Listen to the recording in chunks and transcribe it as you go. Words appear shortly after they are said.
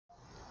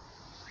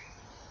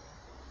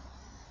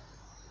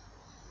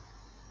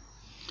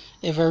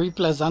A very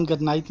pleasant good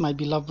night, my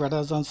beloved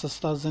brothers and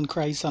sisters in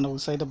Christ and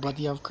outside the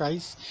body of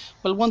Christ.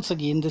 Well, once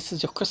again, this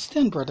is your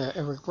Christian brother,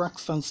 Eric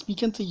Braxton,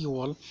 speaking to you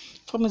all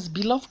from his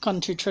beloved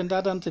country,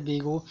 Trinidad and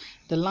Tobago,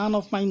 the land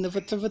of my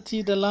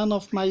nativity, the land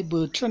of my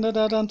birth,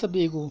 Trinidad and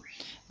Tobago.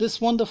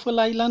 This wonderful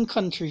island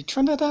country,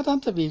 Trinidad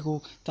and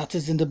Tobago, that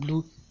is in the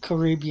blue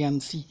Caribbean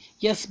Sea.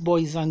 Yes,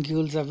 boys and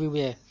girls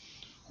everywhere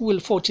who will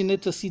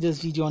fortunate to see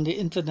this video on the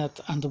internet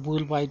and the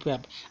World Wide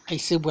Web, I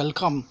say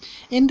welcome.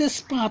 In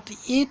this part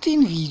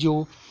 18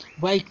 video,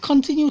 where I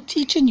continue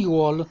teaching you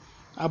all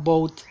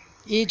about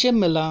AJ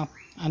Miller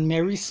and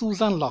Mary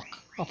Susan Locke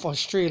of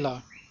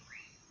Australia,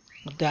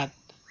 that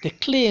the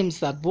claims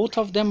that both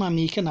of them are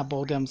making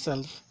about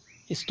themselves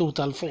is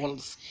total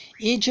false.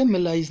 AJ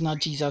Miller is not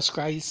Jesus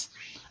Christ,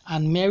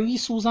 and Mary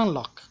Susan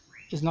Locke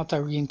is not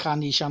a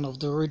reincarnation of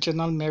the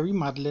original Mary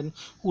Magdalene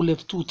who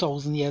lived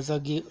 2,000 years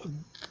ago.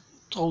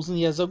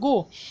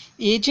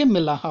 AJ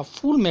Miller have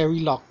fooled Mary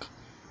Locke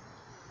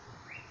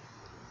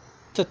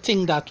to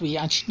think that way,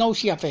 and now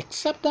she have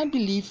accepted that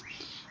belief,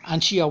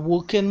 and she are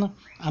working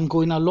and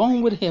going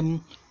along with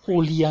him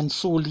wholly and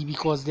solely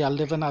because they are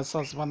living as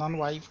husband and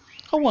wife.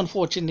 How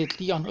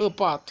unfortunately on her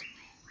part.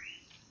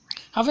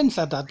 Having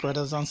said that,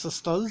 brothers and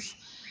sisters,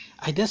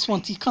 I just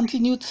want to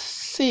continue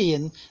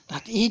saying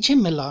that AJ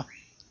Miller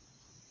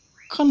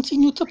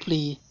continue to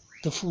play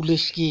the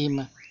foolish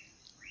game.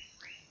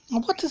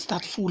 And what is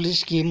that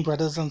foolish game,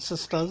 brothers and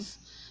sisters?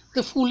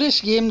 The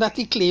foolish game that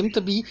he claimed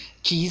to be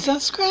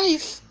Jesus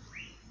Christ.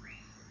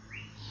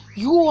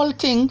 You all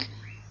think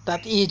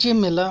that AJ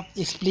Miller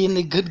is playing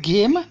a good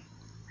game,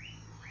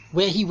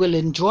 where he will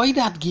enjoy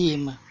that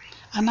game,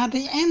 and at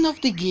the end of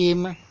the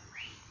game,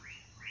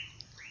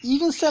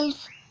 even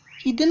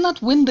he did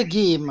not win the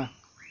game,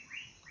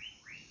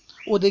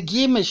 or the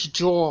game is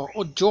draw,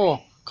 or draw,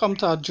 come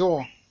to a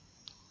draw.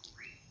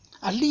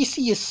 At least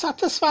he is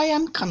satisfied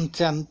and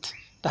content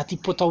that he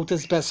put out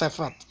his best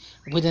effort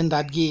within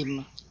that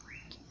game.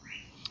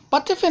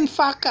 But if in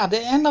fact at the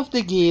end of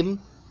the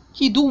game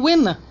he do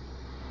win,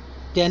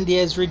 then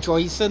there is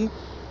rejoicing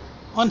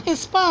on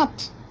his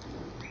part.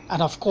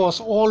 And of course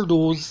all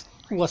those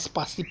who was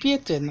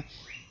participating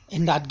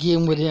in that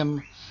game with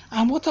him.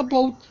 And what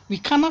about, we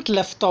cannot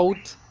left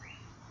out,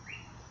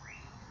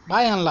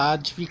 by and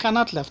large, we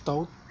cannot left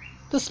out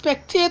the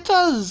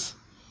spectators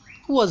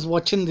who was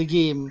watching the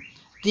game.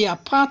 They are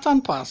part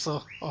and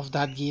parcel of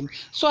that game.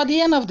 So at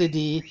the end of the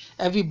day,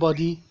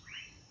 everybody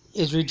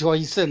is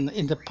rejoicing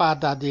in the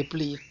part that they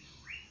play.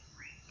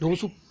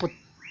 Those who put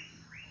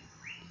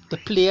the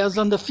players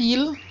on the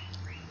field,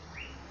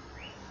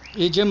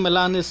 AJ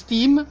Miller and his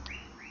team,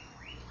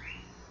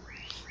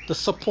 the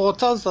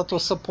supporters that were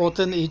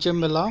supporting AJ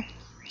Miller,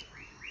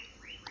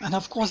 and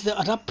of course the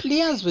other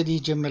players with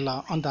AJ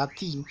Miller on that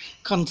team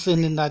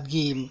concerned in that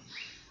game.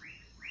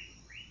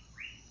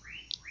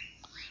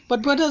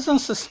 But brothers and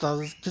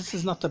sisters, this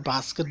is not a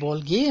basketball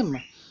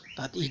game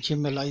that AJ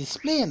Miller is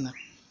playing.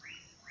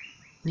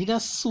 Neither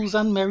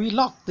Susan Mary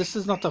Locke. This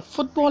is not a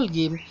football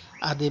game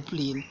are they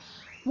playing.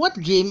 What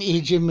game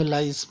AJ Miller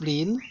is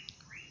playing?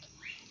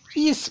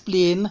 He is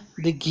playing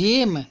the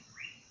game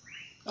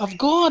of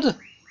God.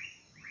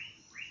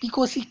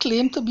 Because he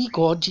claimed to be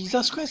God,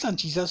 Jesus Christ, and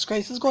Jesus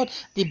Christ is God.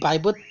 The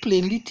Bible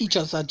plainly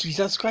teaches that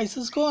Jesus Christ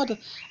is God.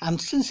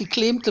 And since he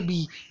claimed to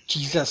be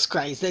Jesus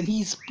Christ, then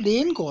he is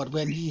playing God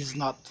when he is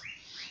not.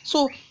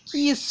 So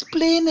he is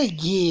playing a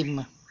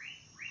game.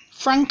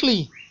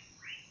 Frankly,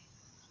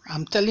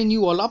 I'm telling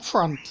you all up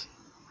front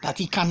that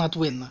he cannot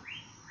win.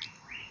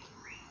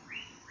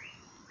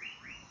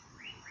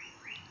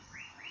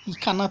 He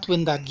cannot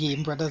win that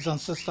game, brothers and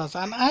sisters.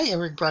 And I,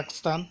 Eric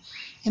Braxton,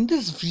 in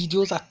these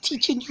videos are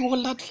teaching you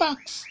all that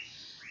facts.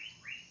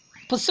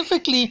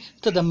 Specifically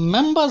to the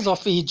members of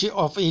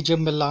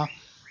AJ Miller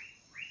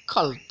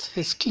cult,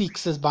 his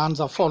cliques, his bands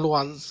of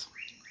followers.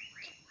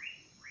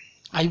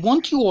 I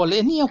want you all,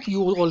 any of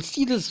you all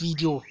see this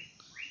video,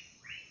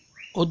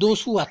 or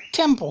those who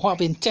attempt or have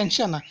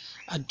intention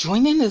of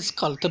joining his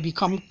cult to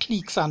become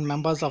cliques and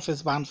members of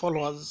his band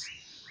followers,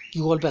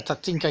 you all better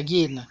think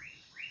again.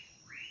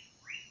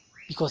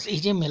 Because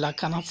AJ Miller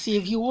cannot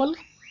save you all.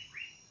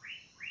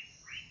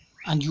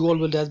 And you all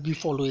will just be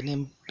following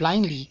him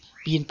blindly,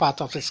 being part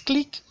of his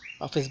clique,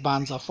 of his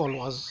bands of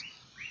followers.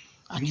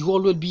 And you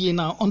all will be in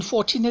an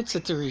unfortunate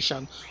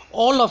situation.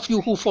 All of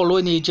you who follow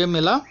in AJ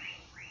Miller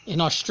in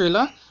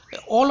Australia,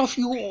 all of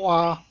you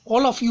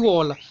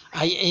all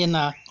are in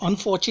an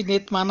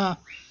unfortunate manner.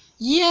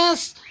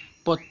 Yes,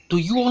 but do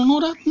you all know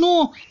that?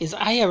 No, it's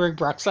I, Eric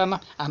Braxton,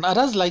 and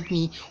others like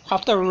me who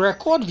have to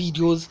record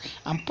videos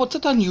and put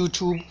it on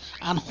YouTube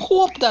and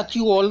hope that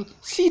you all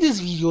see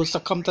these videos to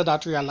come to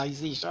that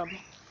realization.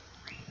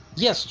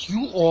 Yes,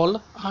 you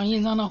all are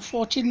in an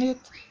unfortunate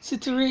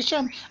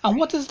situation. And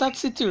what is that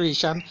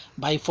situation?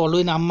 By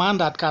following a man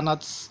that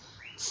cannot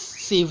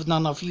save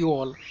none of you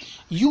all.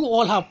 You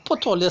all have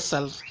put all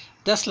yourself,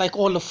 just like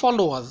all the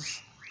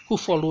followers who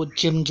followed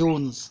Jim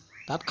Jones,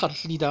 that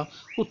cult leader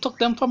who took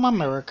them from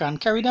America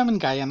and carried them in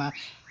Guyana,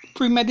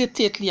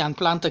 premeditately and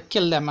planned to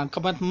kill them and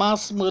commit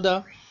mass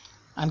murder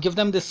and give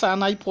them the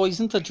cyanide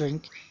poison to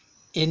drink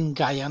in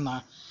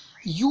Guyana.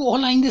 You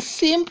all are in the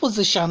same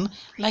position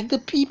like the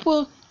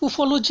people who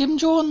follow Jim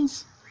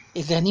Jones.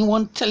 Is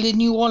anyone telling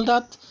you all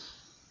that?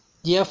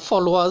 Dear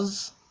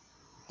followers,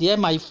 dear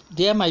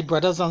my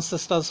brothers and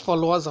sisters,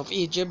 followers of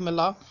A.J.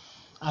 Miller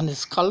and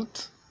his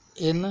cult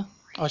in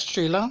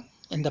Australia,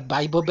 in the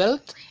Bible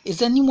Belt,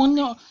 is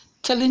anyone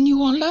telling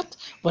you all that?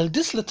 Well,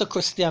 this little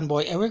Christian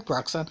boy, Eric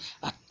Braxton,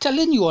 are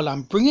telling you all,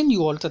 I'm bringing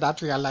you all to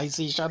that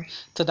realization,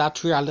 to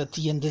that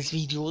reality in these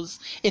videos.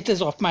 It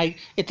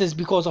is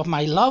because of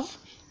my love,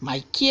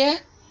 my care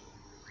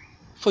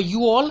for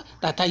you all,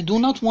 that I do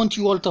not want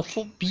you all to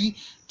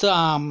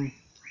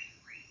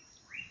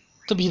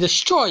be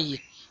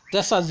destroyed,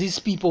 just as these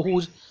people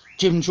who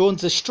Jim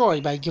Jones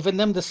destroyed by giving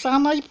them the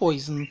cyanide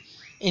poison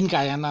in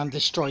Guyana and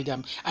destroy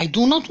them. I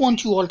do not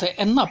want you all to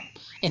end up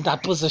in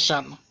that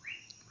position.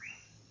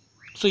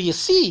 So you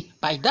see,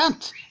 by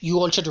that, you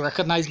all should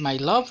recognize my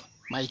love,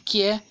 my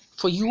care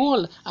for you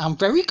all. I'm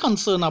very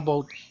concerned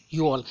about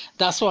you all.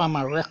 That's why I'm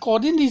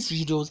recording these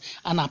videos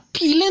and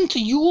appealing to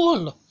you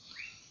all,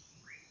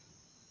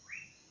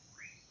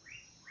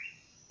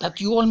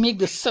 that you all make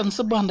the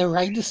sensible and the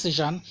right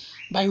decision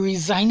by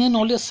resigning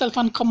all yourself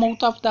and come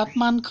out of that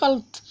man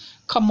cult.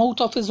 Come out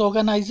of his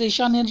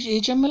organization in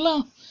A.J.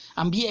 Miller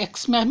and be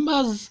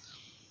ex-members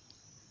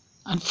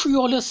and free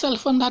all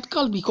yourself from that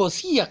cult, because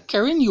he are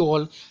carrying you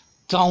all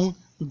down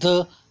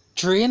the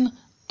drain,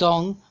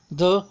 down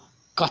the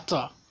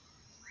gutter.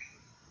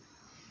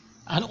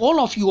 And all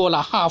of you all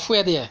are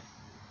halfway there.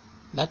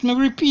 Let me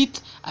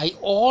repeat,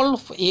 all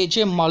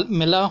A.J.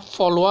 Miller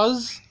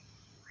followers,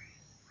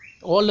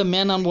 all the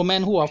men and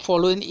women who are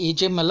following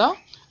A.J. Miller,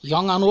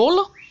 young and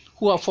old,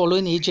 who are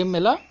following A.J.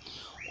 Miller,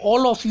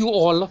 all of you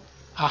all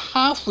are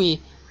halfway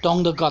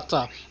down the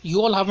gutter.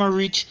 You all haven't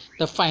reached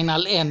the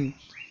final end,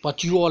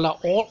 but you all are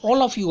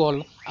all of you all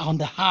are on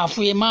the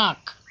halfway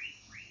mark.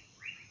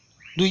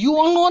 Do you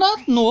all know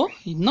that? No,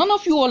 none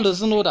of you all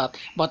doesn't know that,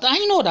 but I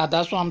know that.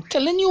 That's why I'm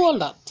telling you all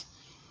that.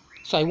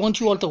 So I want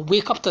you all to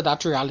wake up to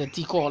that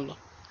reality call.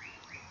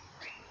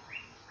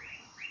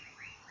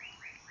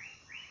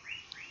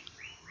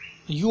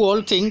 You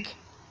all think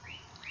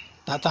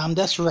that I'm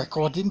just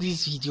recording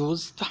these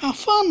videos to have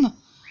fun.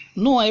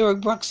 No,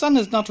 Eric Braxton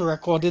is not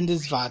recording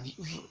these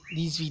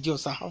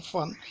videos to have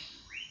fun.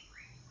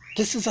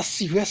 This is a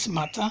serious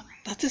matter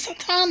that is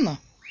at hand.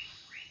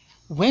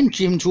 When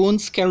Jim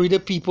Jones carried the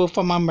people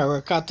from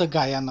America to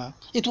Guyana,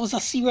 it was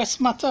a serious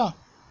matter.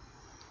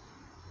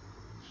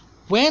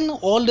 When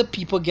all the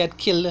people get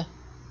killed,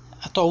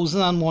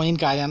 1,000 and more in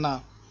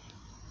Guyana,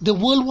 the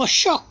world was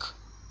shocked.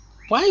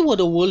 Why were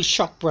the world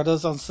shocked,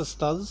 brothers and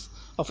sisters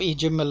of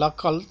A.J. Miller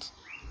cult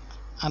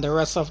and the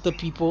rest of the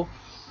people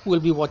who will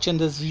be watching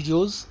these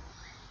videos?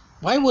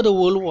 Why were the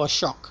world was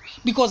shocked?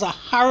 Because a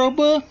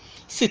horrible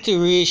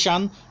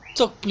situation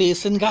took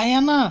place in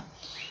Guyana.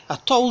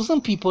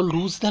 1,000 people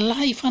lose their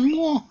life and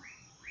more.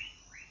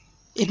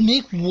 It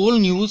made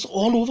world news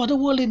all over the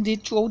world,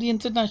 indeed throughout the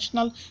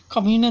international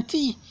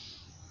community.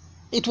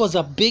 It was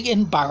a big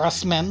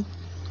embarrassment,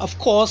 of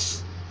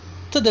course,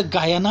 to the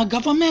Guyana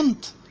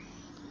government.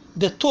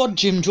 They thought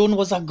Jim Jones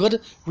was a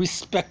good,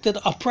 respected,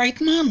 upright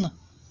man.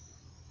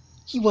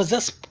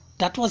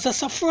 That was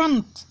just a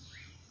front.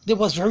 They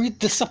was very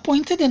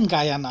disappointed in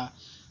Guyana.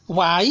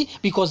 Why?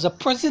 Because the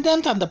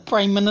president and the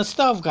prime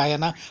minister of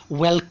Guyana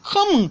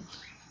welcomed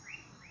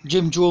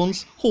Jim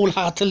Jones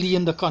wholeheartedly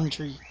in the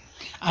country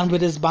and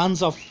with his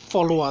bands of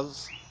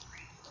followers.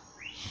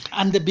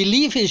 And they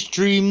believe his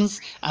dreams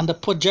and the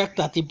project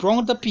that he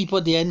brought the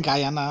people there in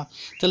Guyana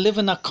to live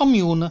in a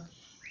commune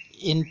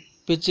in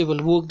which they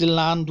will work the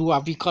land, do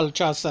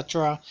agriculture,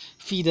 etc.,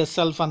 feed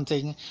themselves and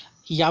things.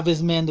 He have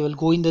his men, they will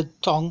go in the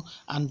town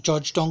and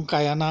judge down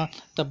Guyana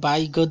to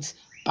buy goods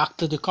back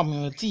to the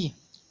community.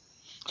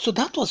 So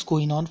that was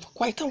going on for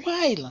quite a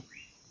while.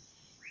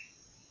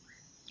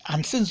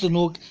 And since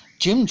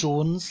Jim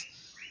Jones,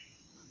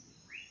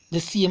 they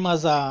see him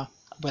as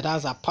whether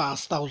as a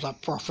pastor or as a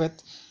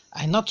prophet,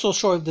 I'm not so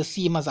sure if they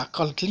see him as a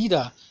cult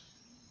leader,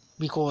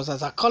 because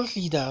as a cult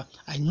leader,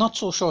 I'm not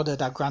so sure that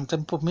they grant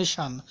him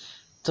permission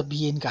to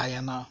be in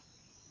Guyana.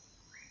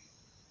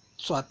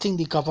 So I think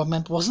the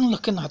government wasn't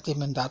looking at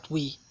him in that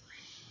way.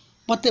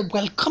 But they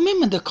welcome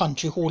him in the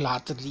country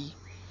wholeheartedly,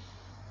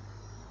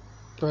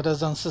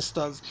 brothers and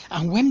sisters.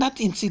 And when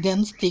that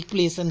incident take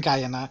place in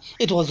Guyana,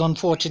 it was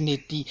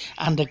unfortunately,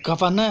 and the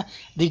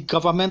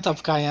government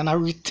of Guyana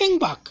rethink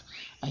back.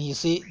 And they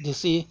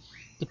say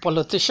the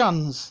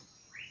politicians,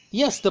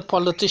 yes, the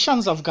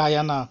politicians of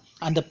Guyana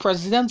and the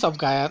president of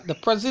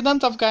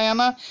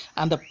Guyana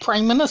and the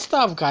prime minister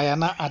of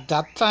Guyana at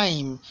that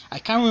time, I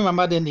can't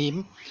remember the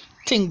name,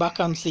 think back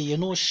and say,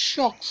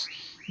 shucks,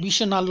 we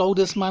should not allow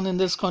this man in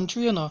this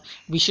country,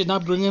 we should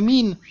not bring him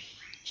in.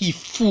 He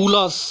fooled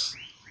us.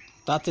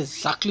 That's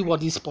exactly what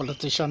these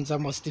politicians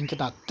was thinking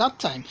at that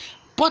time.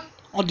 But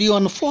on the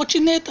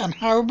unfortunate and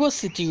horrible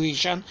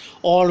situation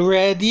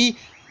already,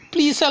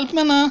 please help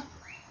me now.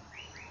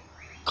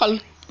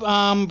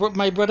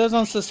 My brothers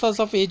and sisters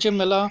of A.J.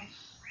 Miller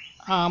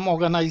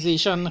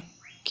organization,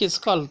 his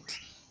cult,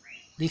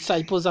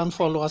 disciples and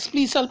followers.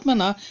 Please help me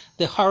now.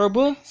 The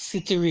horrible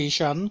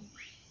situation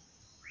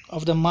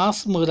of the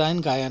mass murder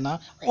in Guyana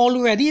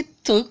already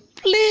took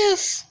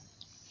place.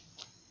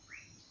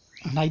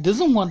 And I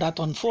doesn't want that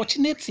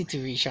unfortunate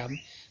situation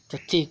to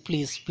take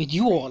place with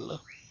you all,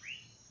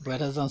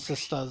 brothers and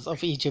sisters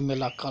of A.J.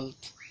 Miller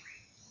cult.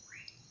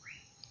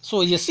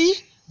 So you see,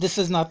 this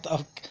is not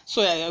a...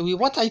 So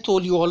what I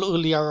told you all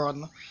earlier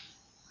on,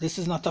 this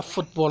is not a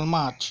football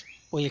match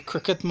or a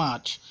cricket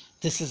match.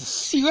 This is a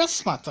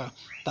serious matter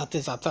that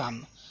is at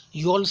hand.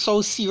 You all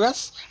so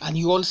serious, and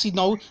you all see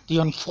now the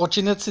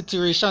unfortunate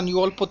situation you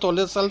all put all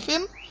yourself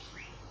in.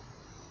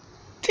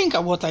 Think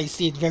of what I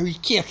said very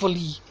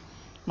carefully,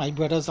 my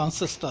brothers and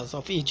sisters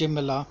of A.J.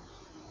 Miller,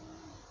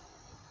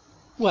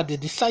 who are the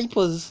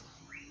disciples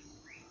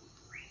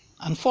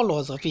and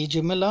followers of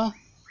A.J. Miller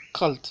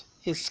cult,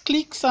 his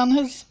cliques and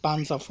his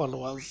bands of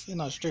followers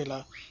in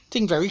Australia.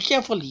 Think very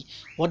carefully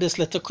what this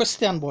little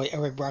Christian boy,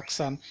 Eric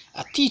Braxton,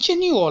 are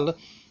teaching you all,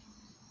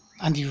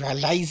 and the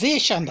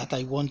realization that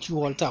I want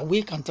you all to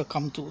awaken to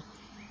come to.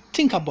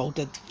 Think about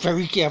it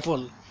very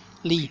carefully.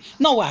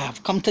 Now I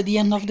have come to the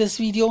end of this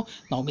video.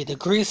 Now may the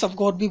grace of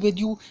God be with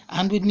you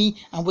and with me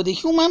and with the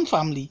human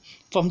family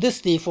from this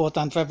day forth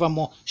and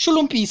forevermore.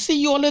 Shalom, peace. See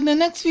you all in the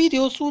next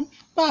video soon.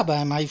 Bye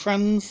bye, my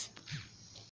friends.